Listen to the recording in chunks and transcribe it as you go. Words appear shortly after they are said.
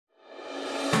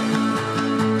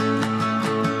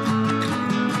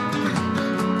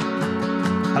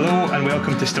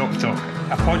welcome to StockTalk,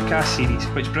 a podcast series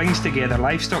which brings together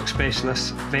livestock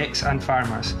specialists, vets and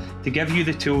farmers to give you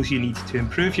the tools you need to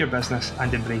improve your business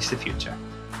and embrace the future.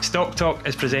 StockTalk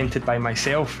is presented by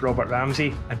myself, Robert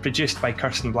Ramsey, and produced by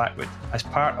Kirsten Blackwood as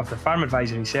part of the Farm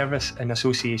Advisory Service in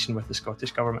association with the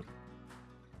Scottish Government.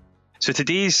 So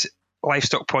today's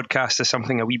livestock podcast is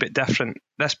something a wee bit different.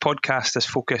 This podcast is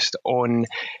focused on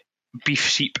beef,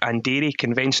 sheep and dairy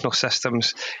conventional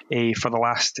systems for the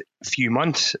last few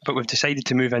months, but we've decided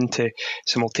to move into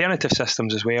some alternative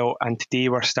systems as well, and today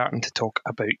we're starting to talk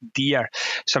about deer.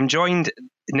 So I'm joined,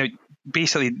 now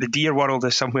basically the deer world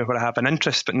is somewhere where I have an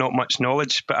interest but not much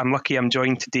knowledge, but I'm lucky I'm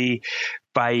joined today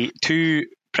by two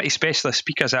pretty specialist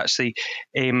speakers actually.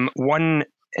 One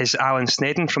is Alan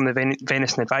Snedden from the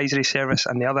Venison Advisory Service,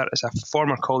 and the other is a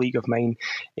former colleague of mine,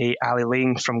 Ali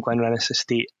Lane from Glenrinnes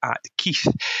Estate at Keith.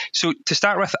 So to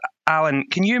start with, Alan,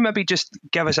 can you maybe just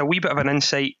give us a wee bit of an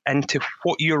insight into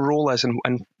what your role is and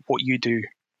what you do?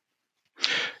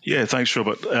 Yeah, thanks,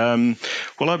 Robert.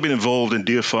 Well, I've been involved in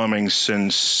deer farming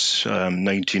since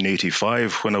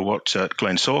 1985 when I worked at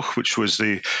Glensoch, which was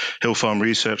the Hill Farm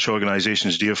Research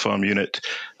Organisation's deer farm unit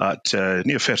at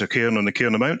near Fettercairn on the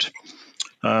Cairn Mount.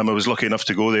 I was lucky enough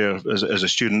to go there as a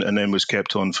student and then was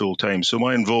kept on full time. So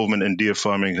my involvement in deer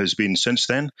farming has been since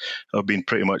then. I've been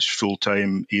pretty much full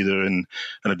time, either in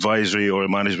an advisory or a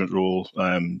management role,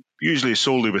 usually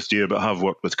solely with deer, but I have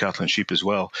worked with cattle and sheep as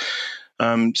well.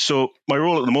 So my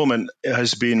role at the moment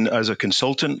has been as a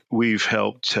consultant. We've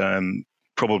helped,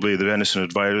 probably the Venison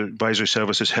Advisory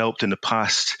Service has helped in the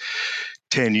past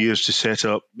 10 years to set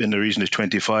up in the region of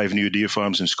 25 new deer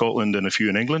farms in Scotland and a few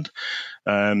in England.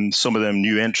 Some of them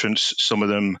new entrants, some of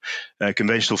them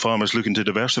conventional farmers looking to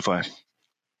diversify.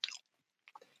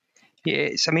 Yeah,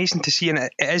 it's amazing to see, and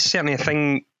it is certainly a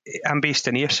thing. I'm based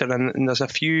in Ayrshire, and there's a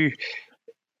few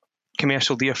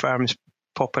commercial deer farms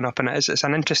popping up, and it's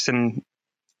an interesting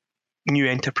new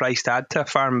enterprise to add to a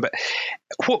farm. But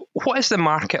what is the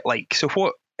market like? So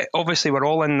obviously we're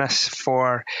all in this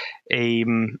for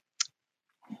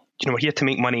we're here to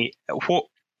make money. What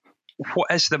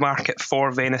is the market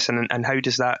for venison, and how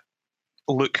does that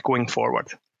look going forward?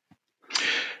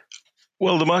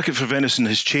 Well, the market for venison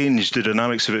has changed. The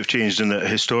dynamics of it have changed in that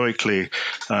historically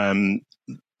there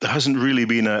hasn't really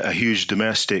been a huge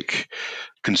domestic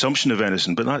consumption of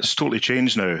venison, but that's totally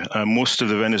changed now. Most of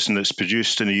the venison that's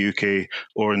produced in the UK,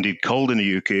 or indeed culled in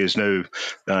the UK, is now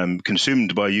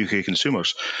consumed by UK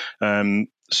consumers.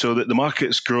 So that the market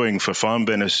is growing for farm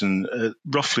venison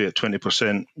roughly at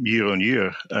 20% year on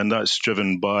year, and that's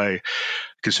driven by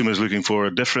consumers looking for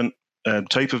a different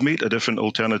type of meat, a different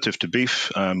alternative to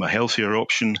beef, a healthier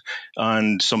option,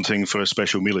 and something for a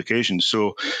special meal occasion.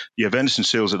 So, yeah, venison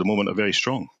sales at the moment are very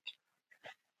strong.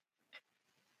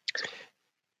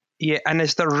 Yeah, and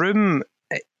is there room?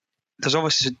 There's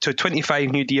obviously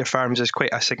 25 new deer farms is quite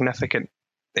a significant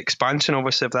expansion,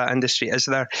 obviously, of that industry. Is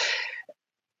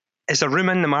there room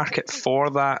in the market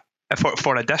for that,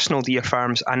 for additional deer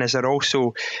farms? And is there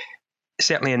also,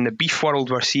 certainly in the beef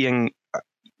world, we're seeing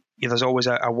there's always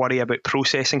a worry about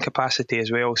processing capacity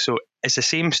as well. So is the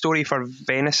same story for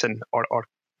venison, or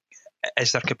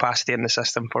is there capacity in the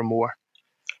system for more?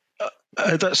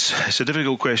 It's a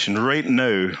difficult question. Right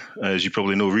now, as you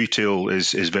probably know, retail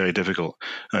is very difficult,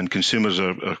 and consumers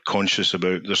are conscious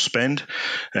about their spend.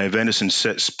 Venison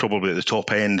sits probably at the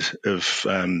top end of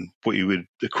what you would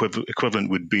equivalent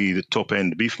would be the top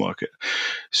end beef market.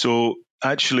 So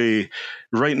actually,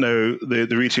 right now, the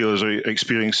retailers are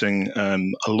experiencing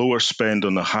a lower spend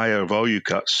on the higher value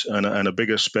cuts and a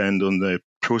bigger spend on the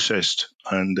processed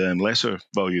and lesser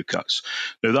value cuts.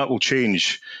 Now, that will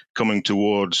change coming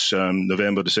towards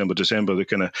November, December, the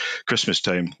kind of Christmas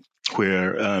time,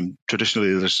 where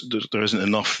traditionally there isn't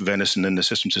enough venison in the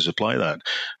system to supply that.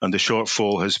 And the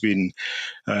shortfall has been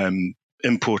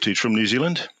imported from New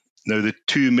Zealand. Now, the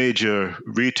two major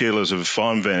retailers of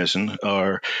farm venison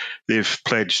they've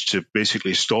pledged to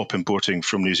basically stop importing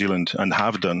from New Zealand and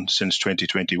have done since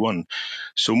 2021.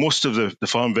 So most of the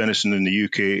farm venison in the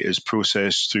UK is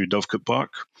processed through Dovecote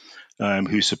Park,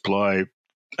 who supply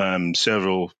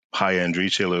several high-end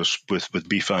retailers with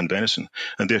beef and venison,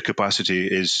 and their capacity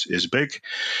is big.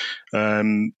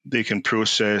 They can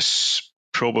process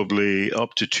probably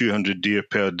up to 200 deer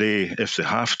per day if they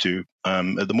have to.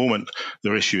 At the moment,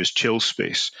 their issue is chill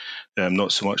space,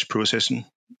 not so much processing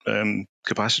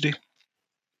capacity.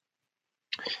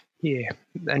 Yeah,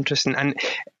 interesting. And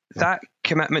that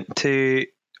commitment to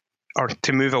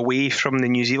move away from the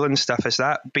New Zealand stuff, is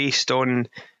that based on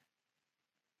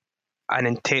an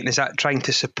intent? Is that trying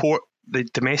to support the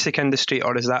domestic industry,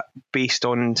 or is that based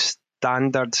on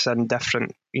standards and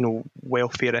different,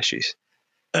 welfare issues?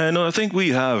 No, I think we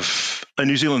have in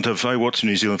New Zealand. I worked in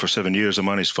New Zealand for 7 years. I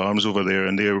managed farms over there,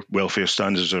 and their welfare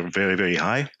standards are very, very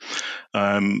high.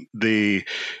 I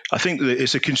think that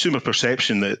it's a consumer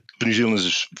perception that New Zealand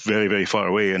is very, very far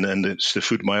away, and it's the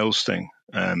food miles thing.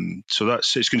 So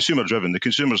it's consumer driven. The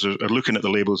consumers are looking at the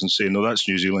labels and saying, "No, that's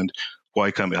New Zealand.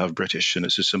 Why can't we have British?" And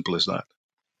it's as simple as that.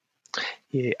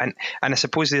 Yeah, and I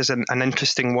suppose there's an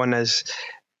interesting one is,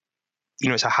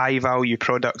 it's a high value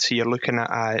product, so you're looking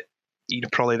at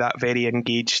probably that very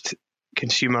engaged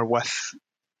consumer with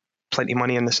plenty of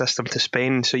money in the system to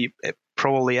spend. So it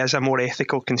probably is a more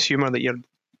ethical consumer that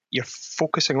you're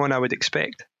focusing on, I would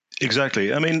expect.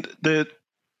 Exactly. I mean, the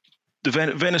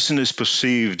venison is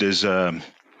perceived as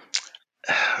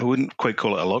I wouldn't quite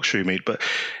call it a luxury meat, but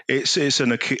it's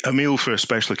a meal for a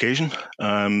special occasion.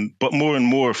 But more and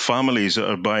more families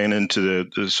are buying into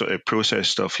the sort of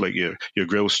processed stuff like your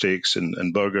grill steaks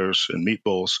and burgers and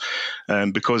meatballs,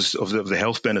 because of the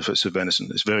health benefits of venison.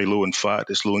 It's very low in fat,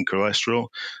 it's low in cholesterol,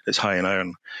 it's high in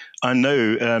iron. And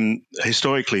now,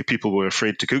 historically, people were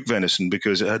afraid to cook venison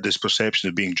because it had this perception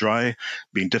of being dry,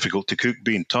 being difficult to cook,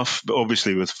 being tough. But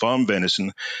obviously, with farm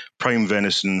venison, prime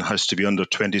venison has to be under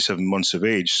 27 months of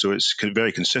age, so it's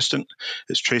very consistent,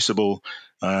 it's traceable,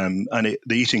 and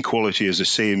the eating quality is the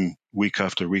same week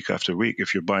after week after week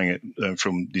if you're buying it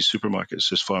from these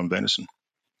supermarkets as farm venison.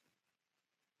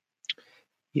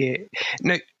 Yeah.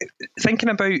 Now, thinking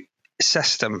about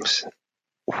systems,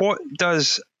 what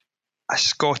does a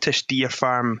Scottish deer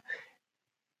farm,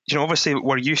 obviously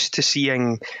we're used to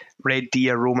seeing red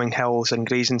deer roaming hills and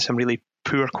grazing some really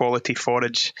poor quality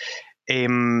forage.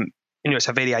 It's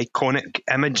a very iconic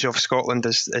image of Scotland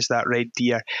is that red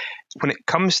deer. When it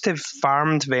comes to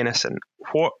farmed venison,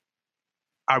 what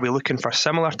are we looking for?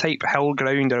 Similar type hill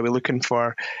ground? Are we looking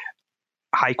for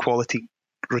high quality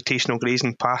rotational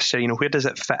grazing pasture? Where does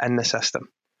it fit in the system?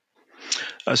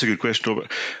 That's a good question,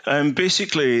 Robert.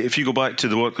 Basically, if you go back to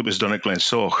the work that was done at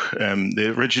Glensoch,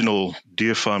 the original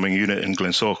deer farming unit in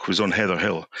Glensoch was on Heather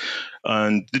Hill.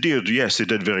 And the deer, yes, they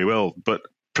did very well, but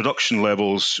production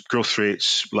levels, growth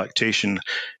rates, lactation,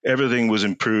 everything was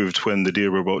improved when the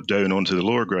deer were brought down onto the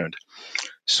lower ground.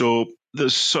 So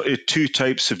there's sort of two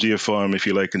types of deer farm, if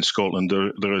you like, in Scotland.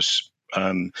 There's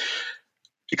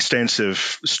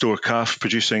extensive store calf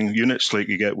producing units like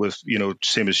you get with,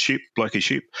 same as sheep, blackie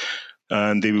sheep.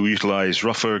 And they will utilise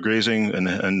rougher grazing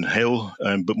and hill,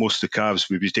 but most of the calves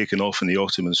will be taken off in the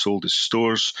autumn and sold as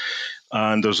stores.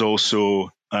 And there's also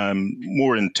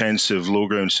more intensive low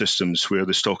ground systems where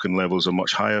the stocking levels are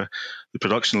much higher, the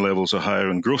production levels are higher,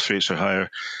 and growth rates are higher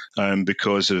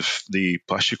because of the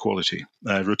pasture quality.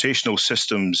 Rotational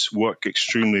systems work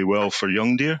extremely well for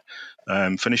young deer,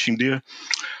 finishing deer.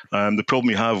 The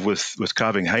problem you have with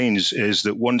calving hinds is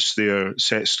that once they're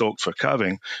set stocked for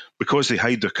calving, because they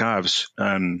hide their calves,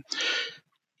 and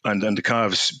the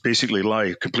calves basically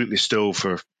lie completely still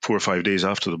for 4 or 5 days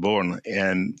after they're born,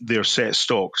 and they're set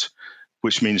stocked,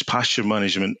 which means pasture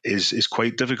management is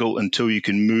quite difficult until you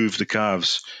can move the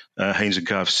calves, hinds and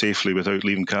calves, safely without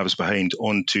leaving calves behind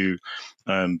onto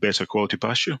better quality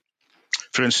pasture.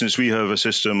 For instance, we have a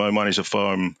system. I manage a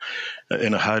farm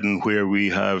in a Haddon where we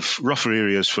have rougher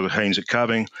areas for the hinds at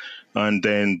calving, and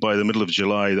then by the middle of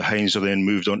July, the hinds are then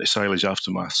moved on to silage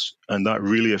aftermaths, and that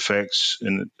really affects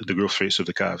in the growth rates of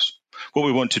the calves. What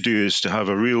we want to do is to have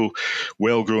a real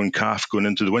well-grown calf going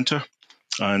into the winter,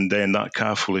 and then that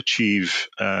calf will achieve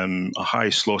a high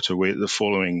slaughter weight the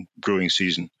following growing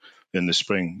season in the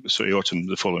spring, autumn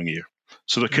the following year.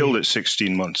 So they're killed at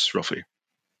 16 months, roughly.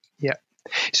 Yeah.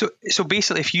 So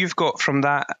basically, if you've got from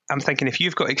that, I'm thinking if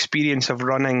you've got experience of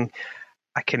running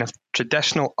a kind of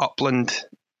traditional upland,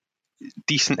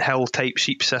 decent hill type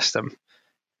sheep system,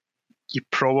 you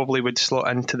probably would slot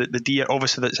into the deer.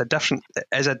 Obviously, it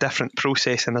is a different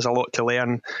process and there's a lot to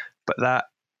learn, but that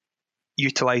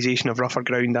utilisation of rougher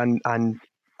ground and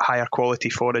higher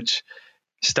quality forage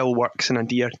still works in a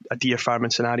deer farming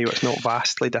scenario. It's not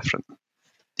vastly different.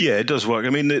 Yeah, it does work. I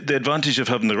mean, the advantage of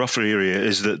having the rougher area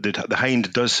is that the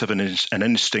hind does have an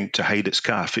instinct to hide its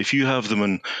calf. If you have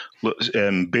them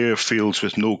in bare fields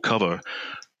with no cover,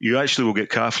 you actually will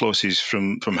get calf losses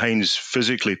from hinds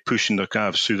physically pushing their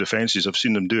calves through the fences. I've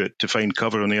seen them do it to find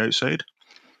cover on the outside.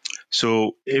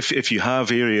 So if you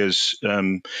have areas,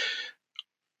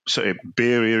 sort of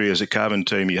bare areas at calving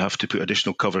time, you have to put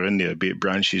additional cover in there, be it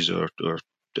branches or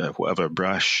whatever,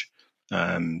 brash,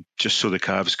 just so the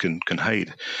calves can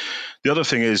hide. The other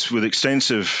thing is with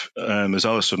extensive, as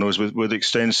Alistair knows, with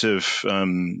extensive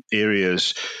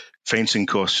areas, fencing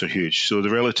costs are huge. So the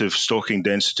relative stocking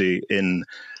density in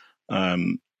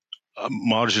a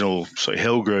marginal sort of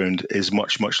hill ground is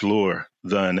much, much lower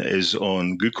than it is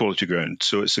on good quality ground.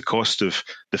 So it's the cost of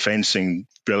the fencing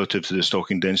relative to the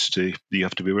stocking density that you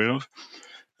have to be aware of.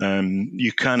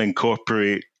 You can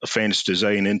incorporate a fence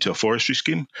design into a forestry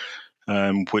scheme,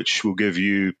 which will give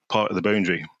you part of the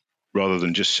boundary rather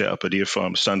than just set up a deer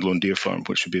farm, standalone deer farm,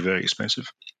 which would be very expensive.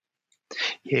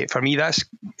 Yeah, for me, that's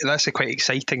a quite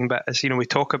exciting bit. As we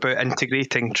talk about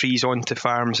integrating trees onto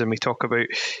farms, and we talk about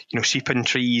sheeping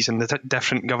trees and the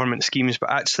different government schemes,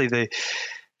 but actually the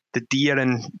deer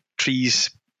and trees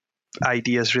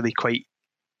idea is really quite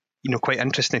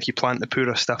interesting. If you plant the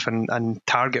poorer stuff and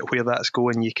target where that's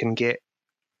going, you can get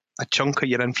a chunk of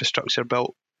your infrastructure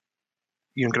built.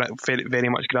 Very, very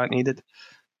much grant needed.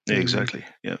 Yeah, exactly.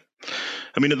 Yeah.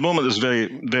 I mean, at the moment, there's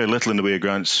very, very little in the way of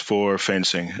grants for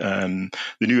fencing. The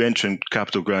new entrant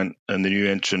capital grant and the new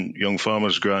entrant young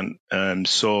farmers grant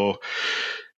saw,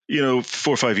 4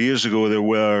 or 5 years ago, there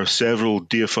were several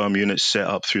deer farm units set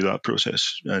up through that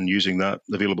process and using that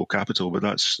available capital, but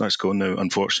that's gone now,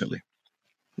 unfortunately.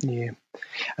 Yeah.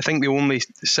 I think the only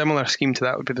similar scheme to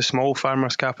that would be the small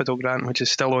farmers capital grant, which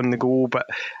is still on the go, but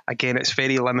again, it's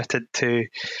very limited to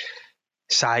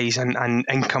size and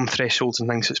income thresholds and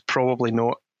things. It's probably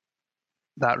not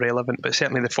that relevant, but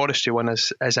certainly the forestry one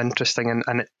is interesting,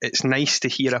 and it's nice to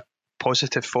hear a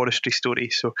positive forestry story.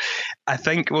 So I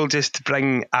think we'll just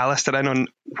bring Alistair in on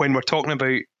when we're talking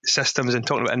about systems and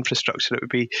talking about infrastructure. It would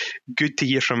be good to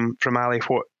hear from Ali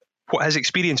what his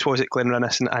experience was at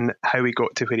Glenrinnes and how he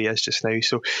got to where he is just now.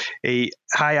 So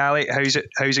hi Ali, how's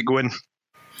it going?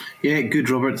 Yeah, good,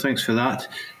 Robert, thanks for that.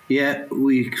 Yeah,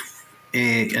 we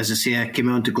as I say, I came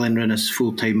on to Glenrinnes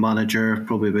full-time manager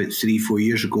probably about 3-4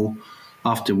 years ago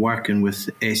after working with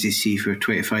SEC for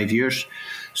 25 years.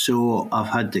 So I've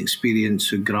had the experience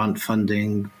with grant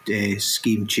funding,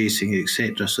 scheme chasing,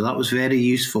 etc. So that was very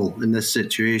useful in this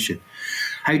situation.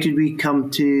 How did we come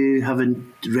to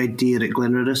having red deer at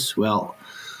Glenrinnes? Well,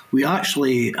 we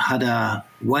actually had a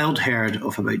wild herd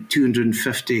of about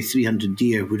 250, 300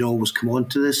 deer would always come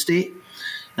onto the estate,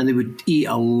 and they would eat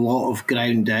a lot of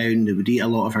ground down. They would eat a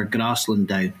lot of our grassland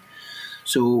down.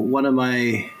 So one of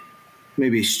my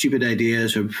maybe stupid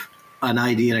ideas, or an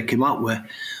idea I came up with,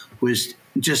 was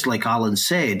just like Alan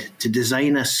said, to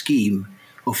design a scheme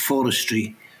of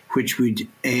forestry which would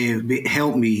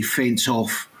help me fence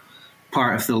off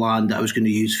part of the land that I was going to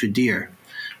use for deer.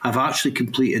 I've actually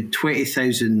completed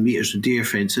 20,000 metres of deer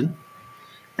fencing,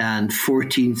 and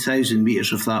 14,000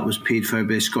 metres of that was paid for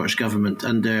by the Scottish Government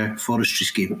under forestry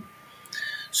scheme.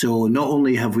 So not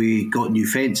only have we got new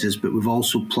fences, but we've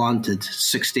also planted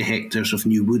 60 hectares of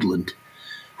new woodland,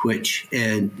 which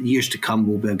in years to come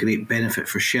will be a great benefit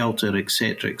for shelter,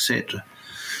 etc., etc.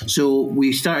 So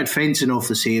we started fencing off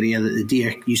this area that the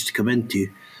deer used to come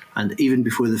into, and even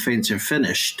before the fence are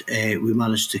finished, we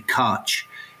managed to catch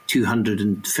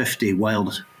 250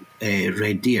 wild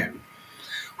red deer,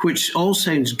 which all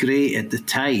sounds great at the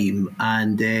time,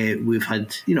 and we've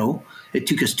had, it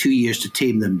took us 2 years to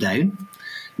tame them down.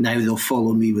 Now they'll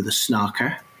follow me with a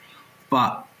snacker.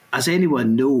 But as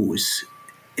anyone knows,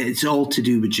 it's all to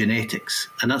do with genetics,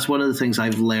 and that's one of the things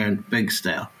I've learned big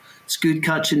style. It's good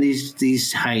catching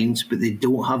these hinds, but they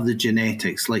don't have the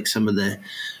genetics like some of the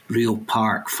real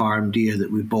park farm deer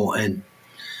that we bought in.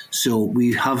 So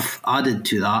we have added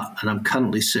to that, and I'm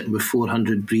currently sitting with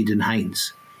 400 breeding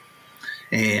hinds.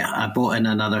 I bought in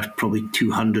another probably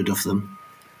 200 of them,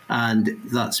 and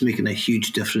that's making a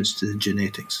huge difference to the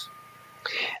genetics.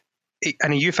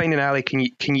 And are you finding, Ali,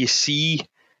 can you see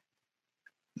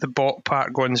the bot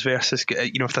park ones versus,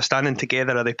 if they're standing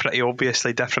together, are they pretty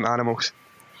obviously different animals?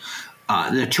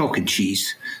 They're chalk and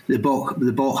cheese. The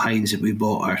bot hinds that we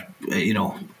bought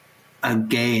are,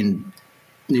 again,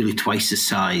 nearly twice the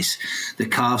size. The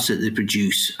calves that they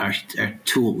produce are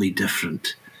totally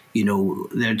different.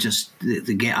 They're just,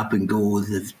 they get up and go,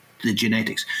 the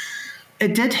genetics.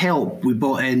 It did help. We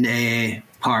bought in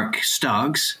park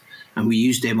stags, and we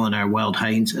used them on our wild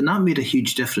hinds, and that made a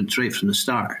huge difference right from the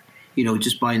start.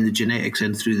 Just buying the genetics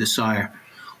in through the sire.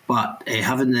 But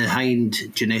having the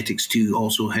hind genetics too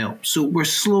also helps. So we're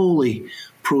slowly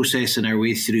processing our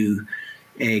way through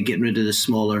getting rid of the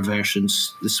smaller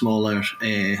versions, the smaller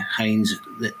hinds,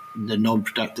 the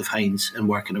non-productive hinds, and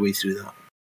working our way through that.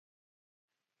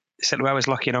 Certainly, I was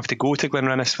lucky enough to go to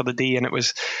Glenrinnes for the day, and it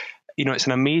was, it's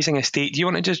an amazing estate. Do you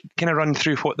want to just kind of run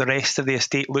through what the rest of the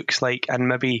estate looks like, and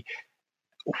maybe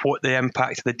what the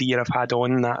impact of the deer have had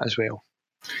on that as well?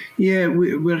 Yeah,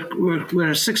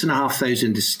 we're a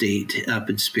 6,500 estate up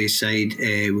in Speyside.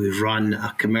 We've run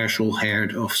a commercial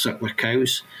herd of suckler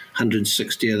cows,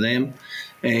 160 of them.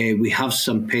 We have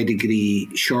some pedigree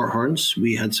shorthorns.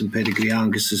 We had some pedigree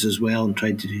Anguses as well and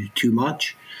tried to do too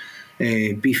much.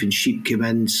 Beef and sheep came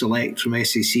in select from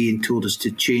SAC and told us to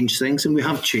change things, and we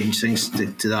have changed things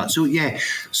to that. So yeah,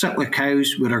 Suckler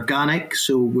cows were organic,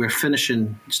 so we're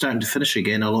starting to finish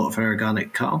again a lot of our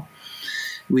organic cattle.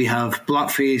 We have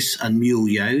blackface and mule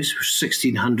yows,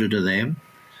 1,600 of them,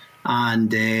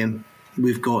 and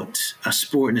we've got a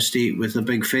sporting estate with a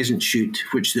big pheasant shoot,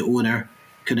 which the owner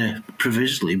kind of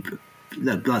provisionally.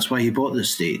 That's why he bought the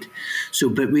estate. So,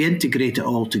 but we integrate it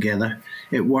all together.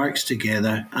 It works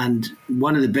together. And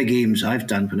one of the big aims I've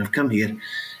done when I've come here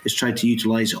is try to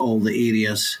utilise all the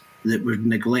areas that were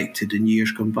neglected in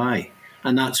years gone by.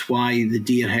 And that's why the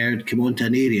deer herd came onto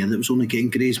an area that was only getting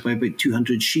grazed by about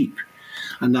 200 sheep.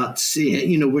 And that's,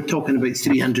 we're talking about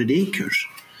 300 acres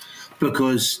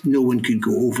because no one could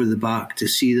go over the back to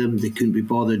see them. They couldn't be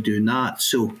bothered doing that.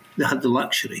 So they had the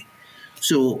luxury.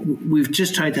 So we've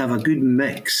just tried to have a good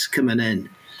mix coming in.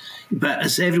 But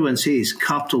as everyone says,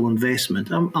 capital investment,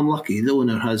 I'm lucky. The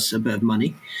owner has a bit of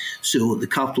money. So the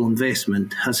capital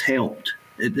investment has helped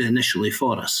initially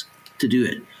for us to do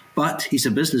it. But he's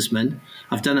a businessman.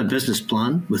 I've done a business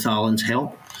plan with Alan's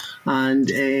help. And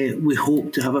we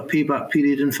hope to have a payback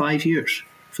period in 5 years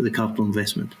for the capital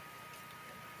investment.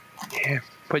 Yeah,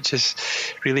 which is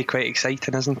really quite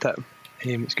exciting, isn't it?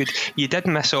 It's good. You did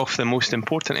miss off the most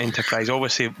important enterprise,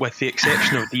 obviously, with the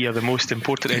exception of deer, the most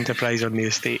important enterprise on the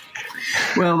estate.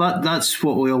 Well, that's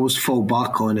what we always fall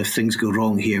back on if things go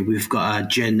wrong here. We've got a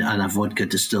gin and a vodka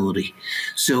distillery.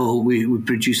 So we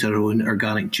produce our own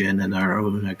organic gin and our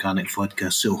own organic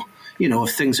vodka. So,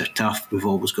 if things are tough, we've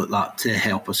always got that to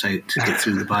help us out to get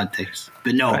through the bad times.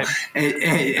 But no, right.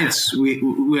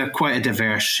 We're quite a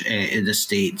diverse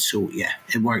estate. So, yeah,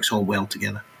 it works all well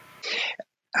together.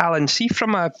 Alan, see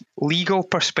from a legal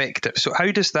perspective, so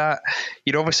how does that,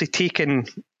 you're obviously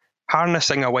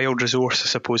harnessing a wild resource, I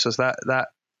suppose, as that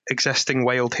existing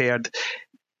wild herd,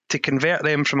 to convert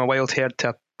them from a wild herd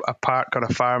to a park or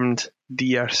a farmed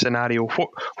deer scenario.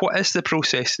 What is the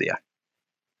process there?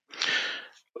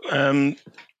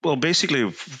 Well, basically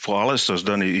what Alistair's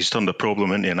done, he's turned a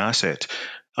problem into an asset.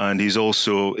 And he's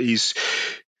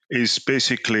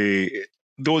basically...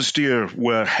 Those deer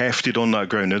were hefted on that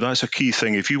ground. Now, that's a key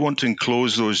thing. If you want to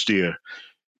enclose those deer,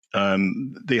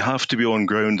 they have to be on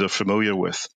ground they're familiar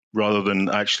with, rather than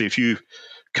actually, if you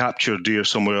capture deer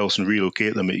somewhere else and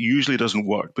relocate them, it usually doesn't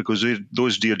work because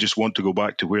those deer just want to go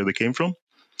back to where they came from.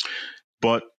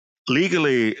 But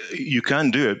legally, you can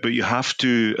do it, but you have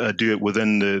to do it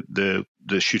within the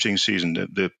shooting season,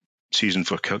 the season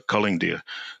for culling deer.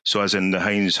 So as in the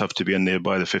hinds have to be in there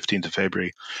by the 15th of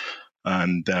February.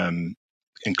 And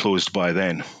enclosed by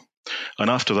then, and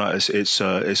after that it's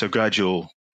a gradual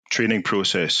training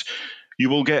process.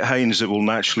 You will get hinds that will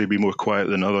naturally be more quiet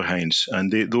than other hinds,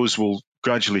 and those will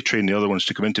gradually train the other ones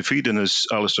to come in to feed. And as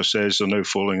Alistair says, they're now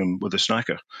following them with a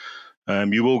snacker.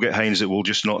 You will get hinds that will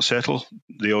just not settle.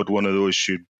 The odd one of those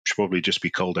should probably just be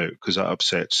culled out because that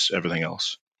upsets everything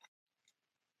else.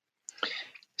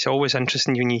 It's always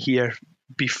interesting when you hear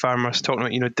beef farmers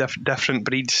talking about, different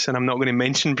breeds, and I'm not going to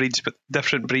mention breeds, but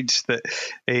different breeds that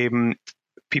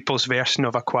people's version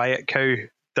of a quiet cow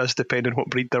does depend on what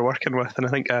breed they're working with. And I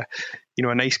think a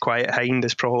nice quiet hind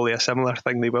is probably a similar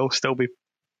thing. They will still be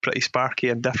pretty sparky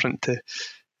and different to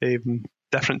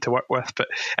work with. But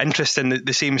interesting,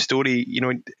 the same story,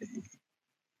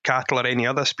 cattle or any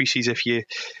other species, if you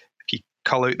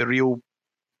cull out the real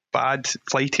bad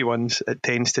flighty ones, it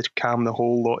tends to calm the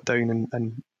whole lot down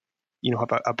and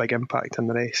have a big impact on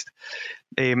the rest.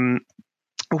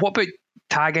 What about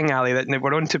tagging, Ali? Now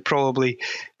we're on to probably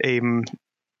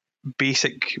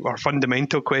basic or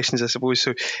fundamental questions, I suppose.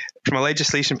 So from a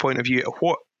legislation point of view,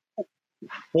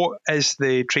 what is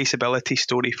the traceability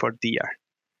story for deer?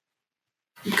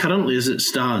 Currently, as it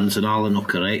stands, and Alan will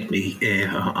correct me if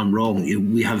I'm wrong,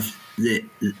 we have the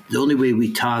only way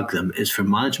we tag them is for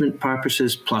management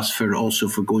purposes, plus also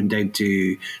for going down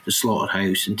to the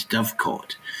slaughterhouse and to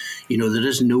dovecot. There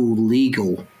is no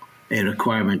legal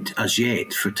requirement as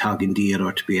yet for tagging deer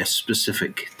or to be a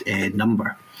specific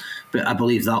number. But I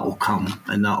believe that will come,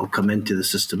 and that will come into the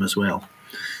system as well.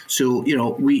 So,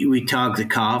 we tag the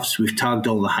calves, we've tagged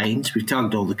all the hinds, we've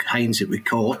tagged all the hinds that we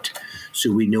caught,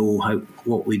 so we know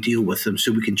what we deal with them,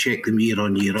 so we can check them year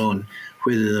on,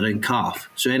 whether they're in calf.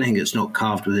 So anything that's not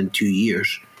calved within 2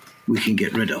 years, we can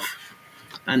get rid of.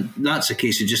 And that's a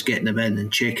case of just getting them in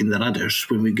and checking their udders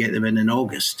when we get them in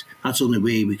August. That's the only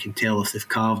way we can tell if they've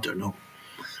calved or not.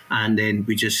 And then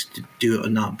we just do it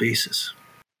on that basis.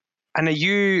 And are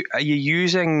you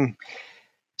using,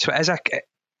 so as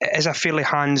a fairly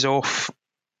hands-off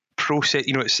process,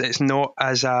 it's not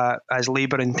as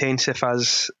labour intensive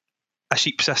as a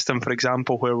sheep system, for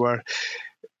example, where we're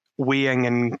weighing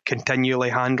and continually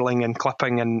handling and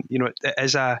clipping, and it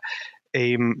is a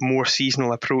more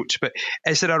seasonal approach. But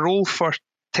is there a role for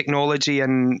technology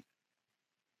and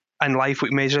live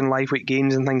weight, measuring live weight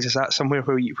gains and things? Is that somewhere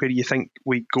where you think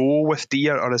we go with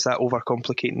deer, or is that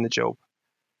overcomplicating the job?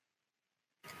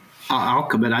 I'll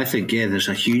come in. I think, there's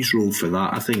a huge role for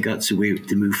that. I think that's the way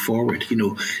to move forward.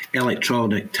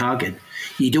 Electronic tagging.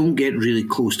 You don't get really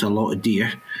close to a lot of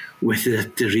deer with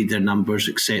to read their numbers,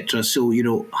 etc. So,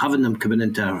 having them coming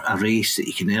into a race that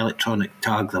you can electronic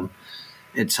tag them,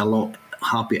 it's a lot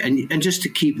happier. And just to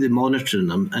keep the monitoring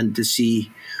them and to see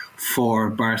for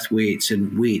birth weights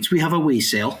and weights. We have a weigh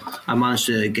cell. I managed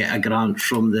to get a grant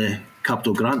from the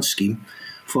Capital Grant Scheme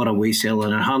for a weigh cell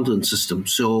in our handling system.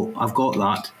 So I've got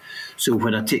that. So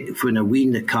when I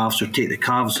wean the calves or take the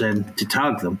calves in to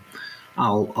tag them,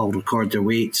 I'll record their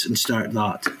weights and start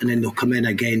that, and then they'll come in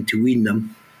again to wean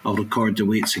them. I'll record the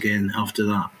weights again after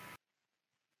that.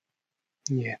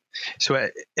 Yeah. So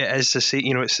it is the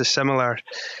same. It's the similar.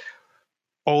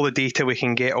 All the data we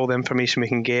can get, all the information we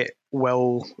can get,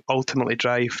 will ultimately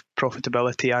drive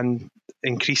profitability, and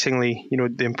increasingly,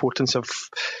 the importance of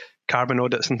carbon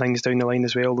audits and things down the line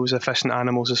as well. Those efficient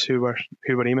animals is who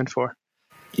we're aiming for.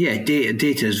 Yeah,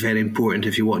 data is very important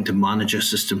if you want to manage a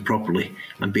system properly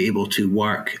and be able to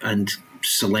work and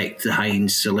select the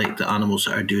hinds, select the animals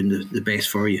that are doing the best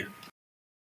for you.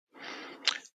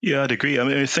 Yeah, I'd agree.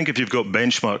 I think if you've got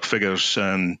benchmark figures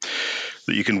that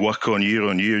you can work on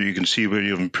year, you can see where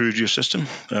you've improved your system.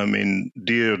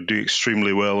 Deer do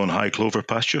extremely well on high clover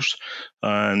pastures,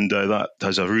 and that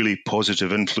has a really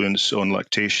positive influence on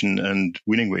lactation and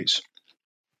weaning weights.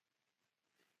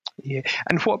 Yeah,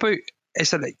 and what about,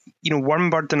 is there, worm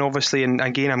burden, obviously, and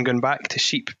again, I'm going back to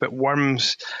sheep, but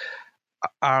worms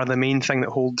are the main thing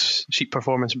that holds sheep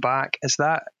performance back. Is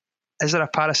there a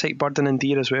parasite burden in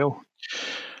deer as well?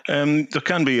 There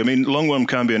can be. Lungworm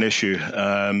can be an issue.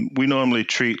 We normally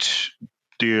treat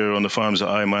deer on the farms that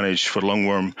I manage for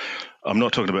lungworm. I'm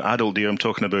not talking about adult deer, I'm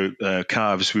talking about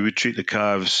calves. We would treat the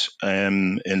calves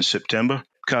in September.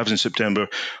 Calves in September.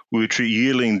 We would treat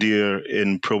yearling deer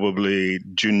in probably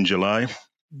June, July.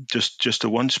 Just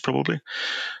once, probably.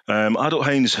 Adult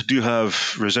hinds do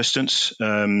have resistance,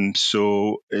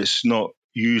 so it's not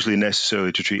usually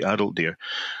necessary to treat adult deer.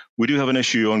 We do have an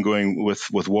issue ongoing with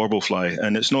warblefly,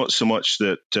 and it's not so much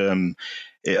that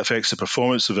it affects the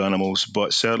performance of animals,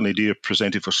 but certainly deer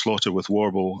presented for slaughter with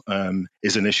warble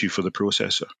is an issue for the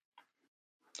processor.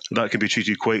 That can be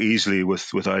treated quite easily with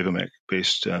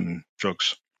Ivomec-based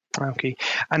drugs. Okay.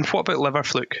 And what about liver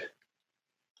fluke?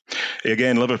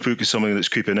 Again, liver fluke is something that's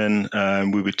creeping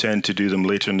in. We would tend to do them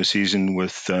later in the season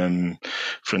with,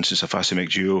 for instance, a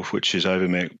Facimec Duo, which is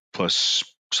Ivomec plus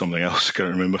something else, I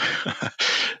can't remember.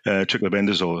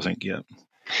 Triclobendazole, I think, yeah.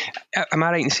 Am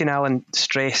I right in saying, Alan,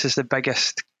 stress is the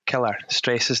biggest killer?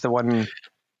 Stress is the one...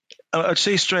 I'd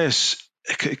say stress...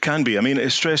 It can be.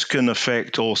 Stress can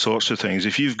affect all sorts of things.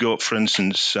 If you've got, for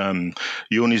instance,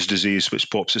 Johne's disease, which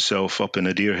pops itself up in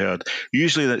a deer herd,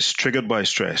 usually that's triggered by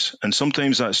stress. And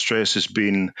sometimes that stress has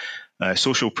been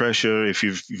social pressure. If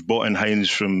you've bought in hinds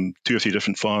from 2 or 3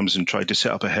 different farms and tried to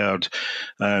set up a herd,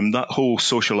 that whole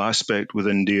social aspect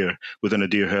within a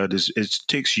deer herd it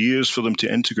takes years for them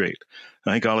to integrate.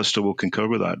 I think Alistair will concur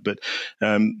with that. But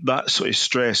that sort of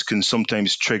stress can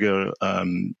sometimes trigger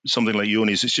something like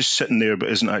Johne's. It's just sitting there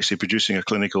but isn't actually producing a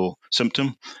clinical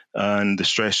symptom, and the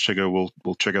stress trigger will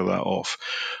trigger that off.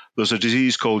 There's a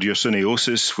disease called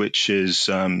yersiniosis, which is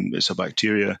it's a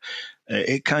bacteria.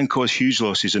 It can cause huge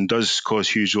losses and does cause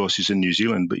huge losses in New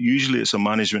Zealand, but usually it's a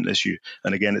management issue.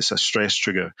 And again, it's a stress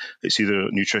trigger. It's either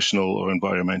nutritional or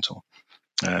environmental.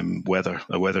 A weather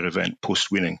event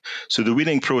post-weaning. So the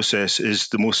weaning process is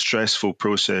the most stressful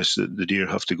process that the deer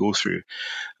have to go through.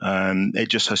 It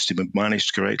just has to be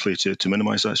managed correctly to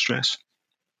minimise that stress.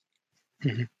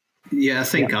 Mm-hmm. Yeah, I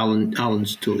think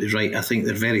Alan's totally right. I think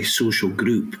they're a very social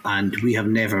group, and we have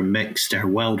never mixed our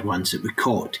wild ones that we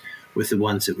caught with the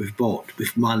ones that we've bought.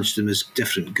 We've managed them as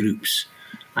different groups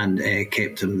and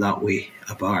kept them that way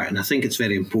apart. And I think it's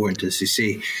very important, as you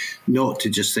say, not to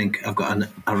just think, I've got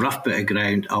a rough bit of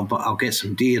ground, I'll get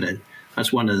some deer in.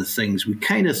 That's one of the things we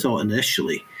kind of thought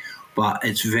initially, but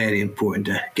it's very important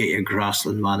to get your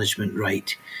grassland management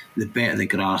right. The better the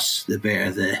grass, the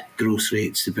better the growth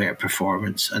rates, the better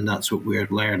performance, and that's what we're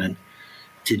learning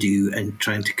to do and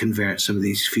trying to convert some of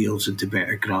these fields into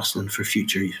better grassland for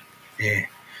future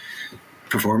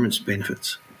performance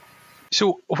benefits.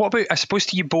 So what about, I suppose,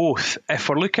 to you both, if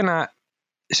we're looking at,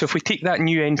 so if we take that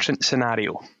new entrant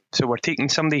scenario, So we're taking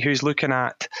somebody who's looking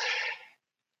at,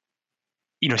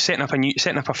 setting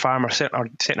up a farm or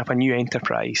setting up a new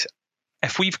enterprise.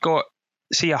 If we've got,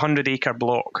 say, 100-acre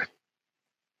block,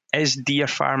 is deer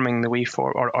farming the way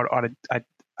forward, or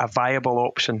a viable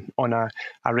option on a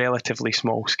relatively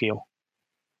small scale?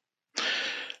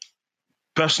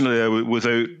 Personally,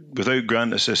 without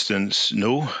grant assistance,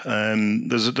 no.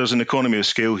 There's an economy of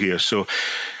scale here. So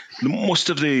most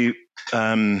of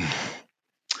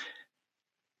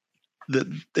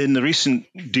in the recent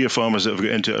deer farmers that have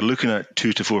got into it are looking at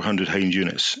 200 to 400 hind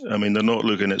units. I mean, they're not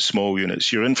looking at small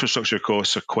units. Your infrastructure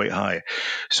costs are quite high.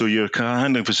 So your car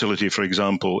handling facility, for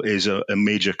example, is a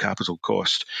major capital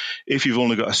cost. If you've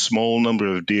only got a small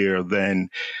number of deer, then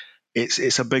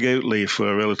it's a big outlay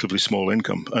for a relatively small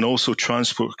income. And also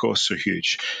transport costs are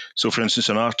huge. So for instance,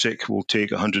 an Arctic will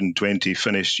take 120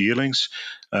 finished yearlings.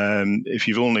 If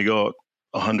you've only got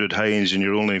 100 hinds and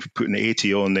you're only putting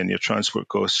 80 on, then your transport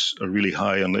costs are really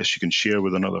high unless you can share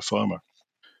with another farmer.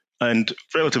 And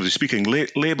relatively speaking,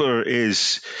 labour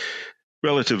is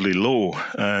relatively low.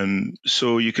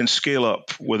 So you can scale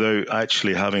up without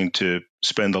actually having to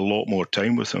spend a lot more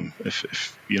time with them,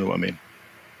 if you know what I mean.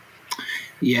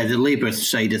 Yeah, the labour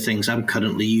side of things, I'm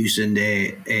currently using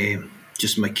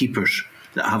just my keepers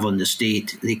that I have on the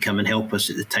estate. They come and help us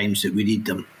at the times that we need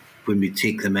them, when we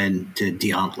take them in to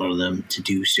de-antler them, to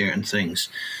do certain things.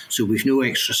 So we've no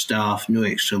extra staff, no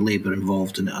extra labour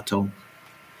involved in it at all.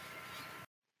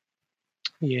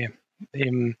 Yeah.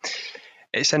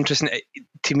 It's interesting.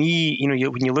 To me,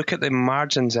 when you look at the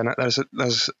margins in it,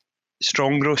 there's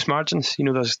strong gross margins.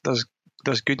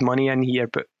 There's good money in here,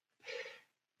 but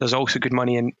there's also good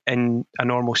money in a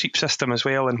normal sheep system as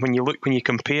well. And when you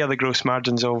compare the gross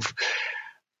margins of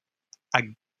a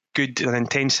good and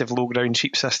intensive low ground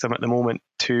sheep system at the moment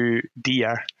to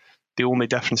deer, the only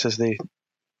difference is the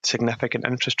significant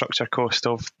infrastructure cost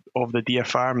of the deer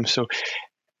farm. So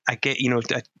I get,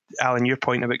 Alan, your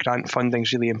point about grant funding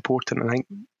is really important. And I think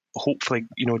hopefully,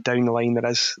 down the line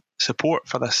there is support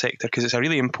for this sector, because it's a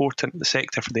really important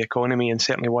sector for the economy, and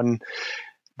certainly one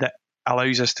that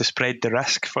allows us to spread the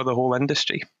risk for the whole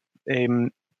industry.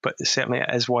 But certainly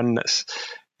it is one that's,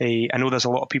 I know there's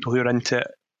a lot of people who are into it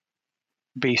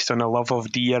based on a love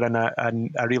of deer and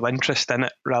a real interest in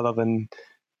it, rather than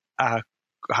a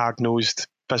hard-nosed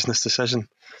business decision.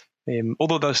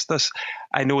 Although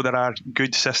I know there are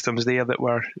good systems there that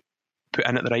were put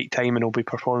in at the right time and will be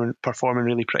performing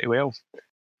really pretty well.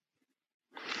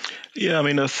 Yeah, I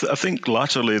mean, I think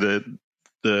latterly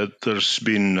there's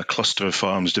been a cluster of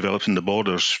farms developed in the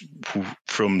borders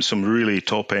from some really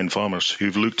top-end farmers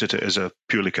who've looked at it as a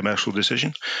purely commercial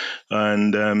decision.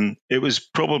 And it was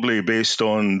probably based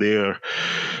on their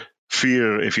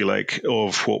fear, if you like,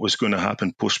 of what was going to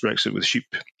happen post-Brexit with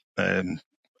sheep. And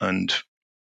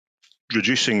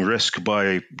reducing risk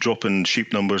by dropping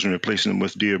sheep numbers and replacing them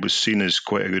with deer was seen as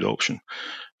quite a good option.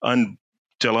 And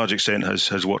to a large extent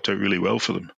has worked out really well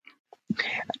for them.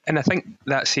 And I think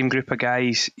that same group of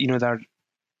guys, they're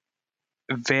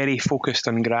very focused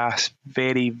on grass,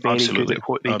 very, very Absolutely. good at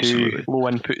what they Absolutely. do, low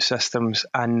input systems,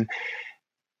 and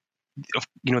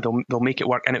they'll make it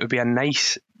work. And it would be a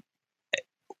nice,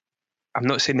 I'm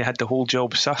not saying they had the whole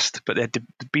job sussed, but the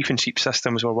beef and sheep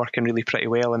systems were working really pretty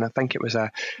well. And I think it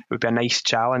would be a nice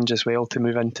challenge as well to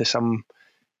move into some,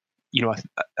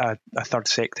 a third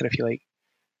sector, if you like.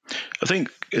 I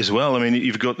think as well, I mean,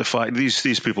 you've got the fact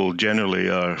these people generally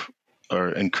are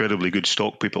incredibly good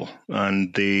stock people,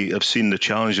 and they have seen the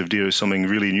challenge of deer as something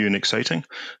really new and exciting,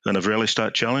 and have relished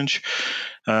that challenge.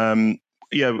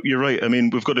 Yeah, you're right. I mean,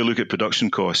 we've got to look at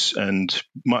production costs and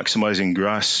maximising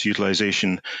grass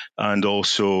utilisation, and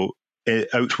also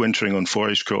outwintering on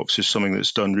forage crops is something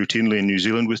that's done routinely in New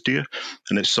Zealand with deer,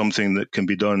 and it's something that can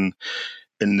be done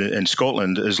in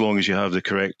Scotland, as long as you have the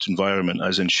correct environment,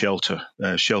 as in shelter.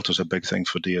 Shelter's a big thing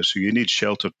for deer. So you need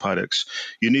sheltered paddocks.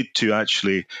 You need to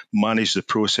actually manage the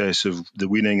process of the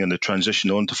weaning and the transition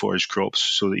onto forage crops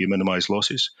so that you minimise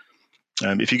losses.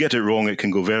 If you get it wrong, it can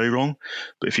go very wrong.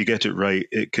 But if you get it right,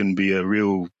 it can be a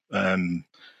real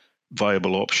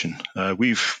viable option.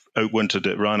 We've outwintered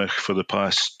at Rannoch for the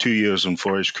past 2 years on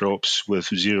forage crops with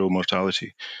zero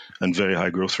mortality and very high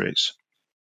growth rates.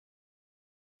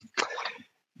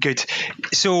 Good.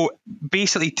 So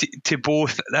basically to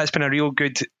both, that's been a real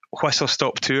good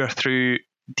whistle-stop tour through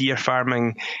deer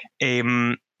farming.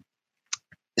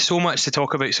 So much to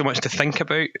talk about, so much to think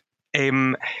about.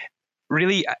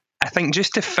 Really, I think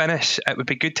just to finish, it would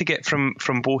be good to get from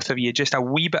both of you just a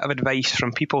wee bit of advice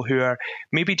from people who are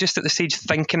maybe just at the stage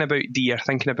thinking about deer,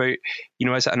 thinking about,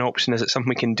 is it an option? Is it something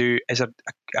we can do? Is there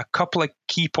a couple of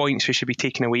key points we should be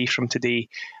taking away from today?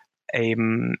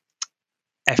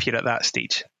 if you're at that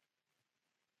stage?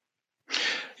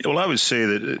 Well, I would say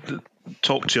that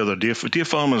talk to other deer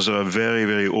farmers are a very,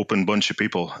 very open bunch of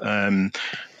people.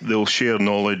 They'll share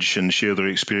knowledge and share their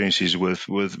experiences with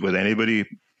anybody,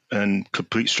 and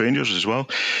complete strangers as well.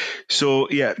 So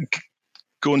yeah,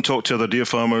 go and talk to other deer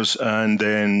farmers, and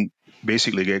then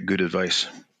basically get good advice.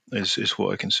 Is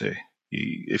what I can say.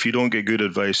 If you don't get good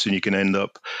advice, then you can end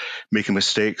up making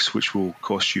mistakes, which will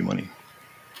cost you money.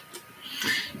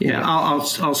 Yeah,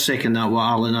 I'll second that,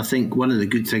 Alan. I think one of the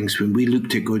good things when we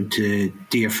looked at going to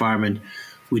deer farming,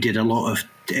 we did a lot of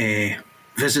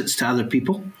visits to other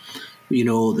people. You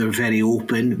know, they're very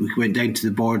open. We went down to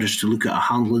the borders to look at a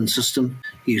handling system.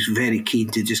 He was very keen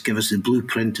to just give us the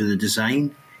blueprint of the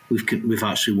design. We've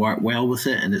actually worked well with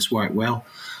it, and it's worked well.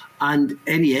 And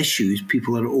any issues,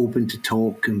 people are open to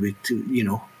talk, and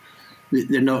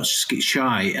they're not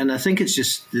shy. And I think it's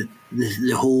just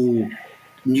the whole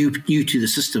new to the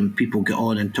system, people get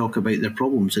on and talk about their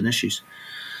problems and issues.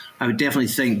 I would definitely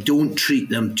think, don't treat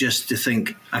them just to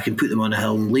think I can put them on a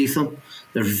hill and leave them.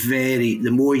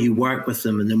 The more you work with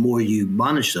them and the more you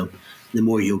manage them, the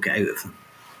more you'll get out of them.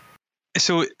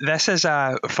 So this is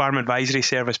a Farm Advisory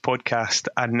Service podcast,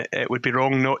 and it would be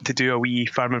wrong not to do a wee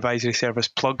Farm Advisory Service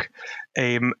plug.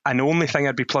 And the only thing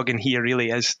I'd be plugging here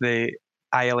really is the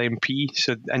ILMP,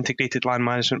 so Integrated Land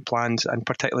Management Plans, and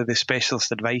particularly the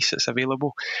specialist advice that's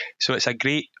available. So it's a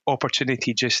great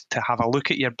opportunity just to have a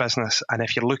look at your business, and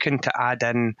if you're looking to add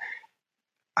in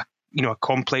a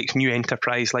complex new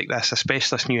enterprise like this, a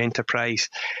specialist new enterprise,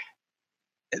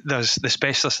 there's the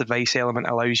specialist advice element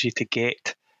allows you to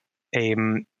get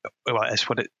it's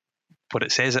what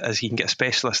it says it is. You can get a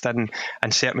specialist in,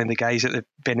 and certainly the guys at the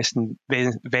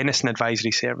Venison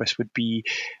Advisory Service would be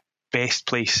best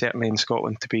placed, certainly in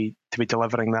Scotland, to be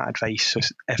delivering that advice. So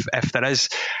if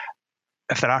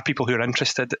there are people who are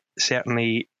interested,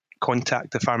 certainly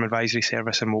contact the Farm Advisory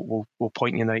Service, and we'll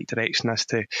point you in the right direction as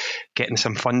to getting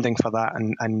some funding for that,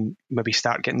 and maybe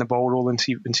start getting the ball rolling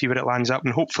and see where it lands up.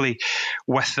 And hopefully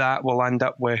with that we'll end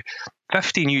up with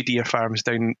 50 new deer farms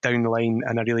down the line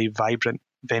and a really vibrant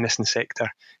venison sector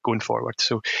going forward.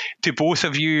 So to both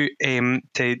of you,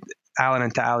 to Alan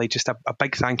and to Ali, just a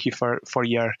big thank you for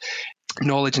your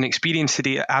knowledge and experience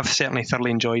today. I've certainly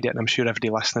thoroughly enjoyed it, and I'm sure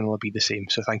everybody listening will be the same.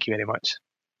 So thank you very much.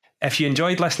 If you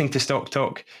enjoyed listening to Stock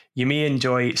Talk, you may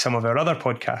enjoy some of our other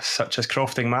podcasts, such as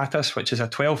Crofting Matters, which is a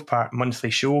 12-part monthly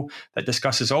show that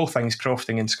discusses all things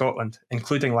crofting in Scotland,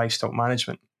 including livestock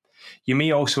management. You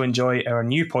may also enjoy our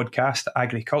new podcast,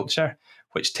 Agriculture,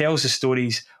 which tells the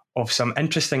stories of some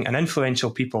interesting and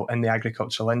influential people in the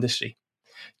agricultural industry.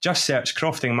 Just search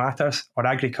Crofting Matters or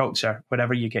Agriculture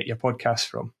wherever you get your podcasts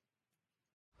from.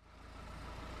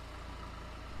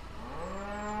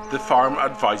 The Farm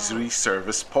Advisory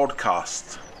Service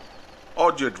podcast.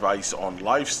 Audio advice on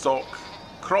livestock,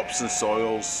 crops and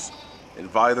soils,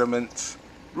 environment,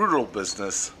 rural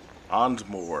business, and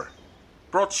more.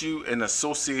 Brought to you in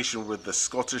association with the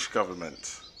Scottish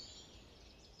Government.